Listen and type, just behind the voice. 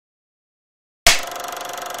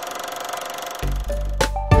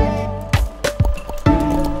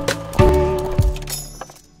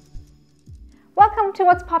welcome to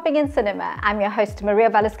What's Popping in Cinema. I'm your host, Maria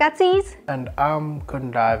VKATZ. And I'm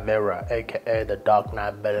Kundai Vera, aka the Dark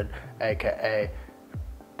Knight Villain, aka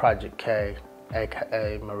Projectkay,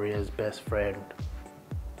 aka Maria's best friend.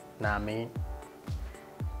 Know what I mean?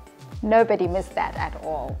 Nobody missed that at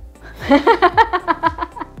all.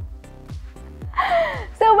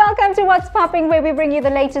 So welcome to What's Popping, where we bring you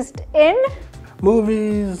the latest in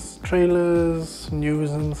movies, trailers,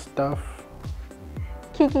 news and stuff.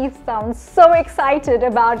 Kiki sounds so excited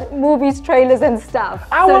about movies, trailers and stuff.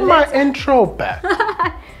 I want my intro back.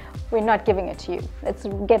 We're not giving it to you. Let's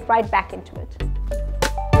get right back into it.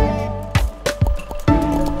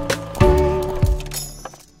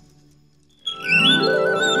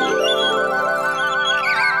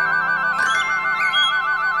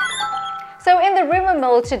 So in the rumor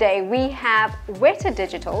mill today, we have WETA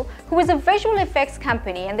Digital, who is a visual effects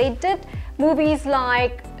company, and they did movies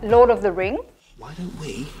like Lord of the Ring. Why don't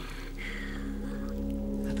we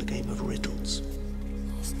have a game of riddles?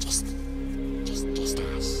 It's just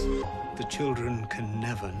us. The children can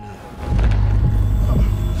never know.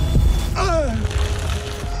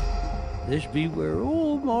 This be where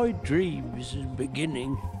all my dreams is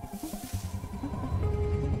beginning.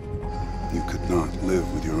 You could not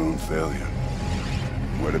live with your own failure.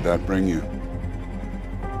 Where did that bring you?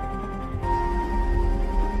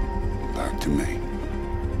 Back to me.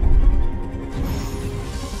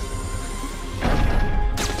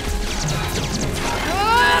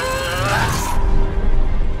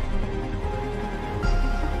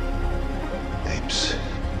 Apes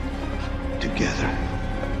together.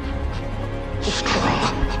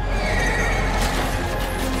 Strong.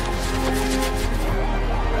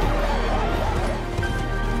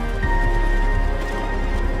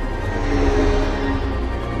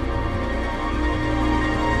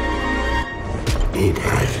 It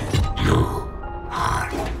has no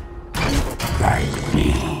heart like me.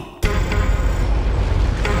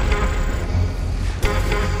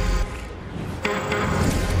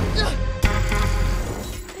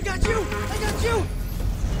 I got you!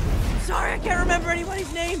 Sorry, I can't remember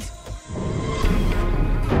anybody's names.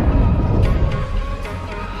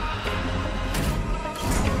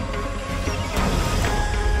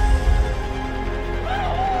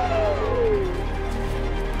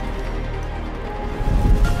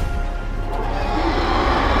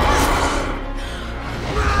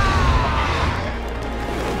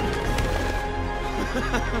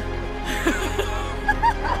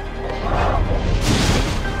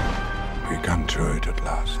 We come to it at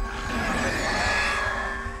last.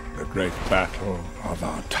 The great battle of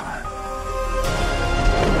our time.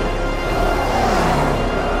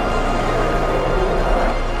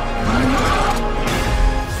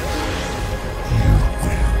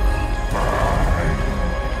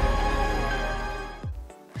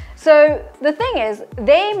 So the thing is,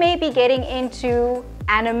 they may be getting into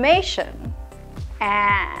animation,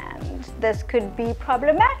 and this could be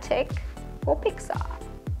problematic for Pixar.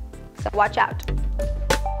 So watch out.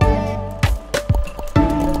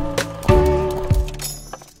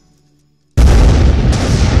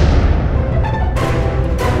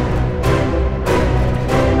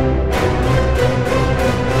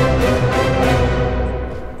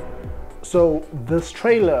 So this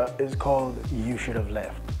trailer is called You Should Have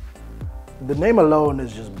Left. The name alone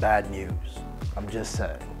is just bad news. I'm just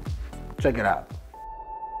saying. Check it out.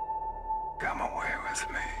 Come away with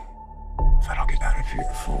me. If I don't get out of here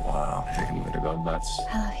for a while, I'm gonna go nuts.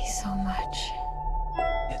 I love you so much.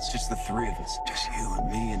 It's just the three of us. Just you and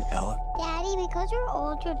me and Ella. Daddy, because you're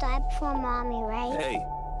old, you died before Mommy, right? Hey,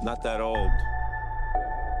 not that old.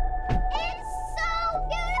 It's so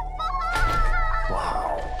beautiful!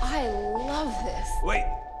 Wow. I love this. Wait.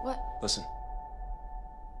 What? Listen.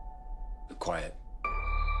 Be quiet.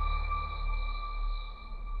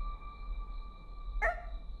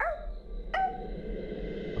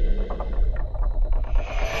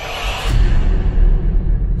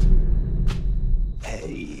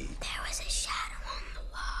 Hey. There was a shadow on the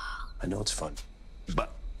wall. I know it's fun,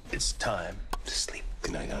 but it's time to sleep.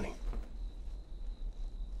 Good night, honey.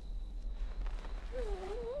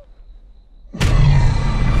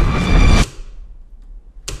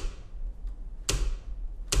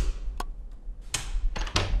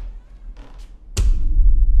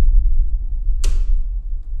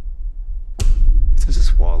 Does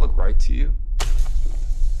this wall look right to you?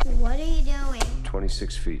 What are you doing?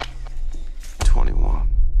 26 feet. 21.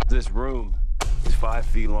 This room is 5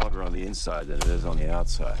 feet longer on the inside than it is on the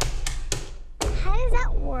outside. How does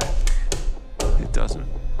that work? It doesn't.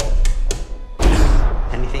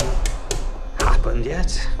 Anything happened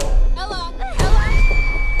yet? Ella!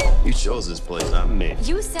 Ella! You chose this place, not me.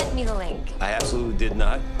 You sent me the link. I absolutely did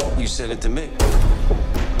not. You sent it to me.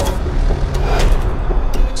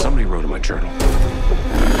 Somebody wrote in my journal.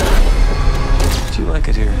 Do you like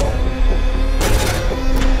it here?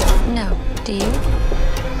 No. Do you?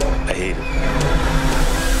 I hate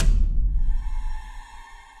it.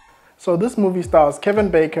 So this movie stars Kevin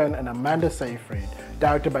Bacon and Amanda Seyfried,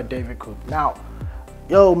 directed by David Koepp. Now,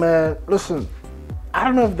 yo man, listen, I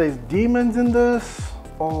don't know if there's demons in this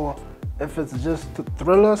or if it's just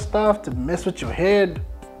thriller stuff to mess with your head.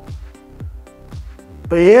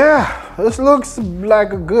 But yeah, this looks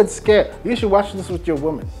like a good scare. You should watch this with your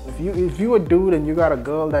woman. If you a dude and you got a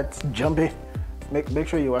girl that's jumpy, make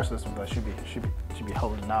sure you watch this with her. She be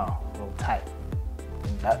holding on a little tight.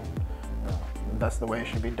 And that's the way it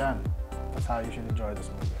should be done. That's how you should enjoy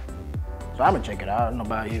this movie. So I'm gonna check it out. I don't know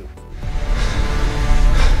about you.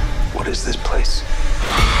 What is this place?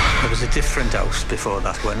 There was a different house before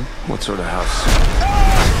that one. What sort of house?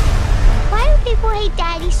 Why do people hate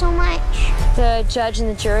Daddy so much? The judge and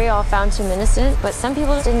the jury all found him innocent, but some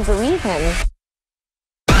people didn't believe him.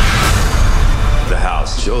 The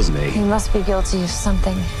house shows me. He must be guilty of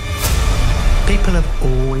something. People have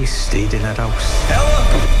always stayed in that house.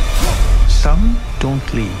 Some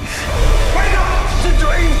don't leave. Wake up! It's a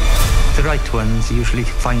dream! The right ones usually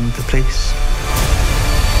find the place.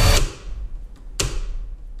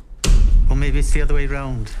 Or maybe it's the other way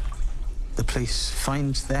round. The place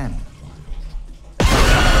finds them.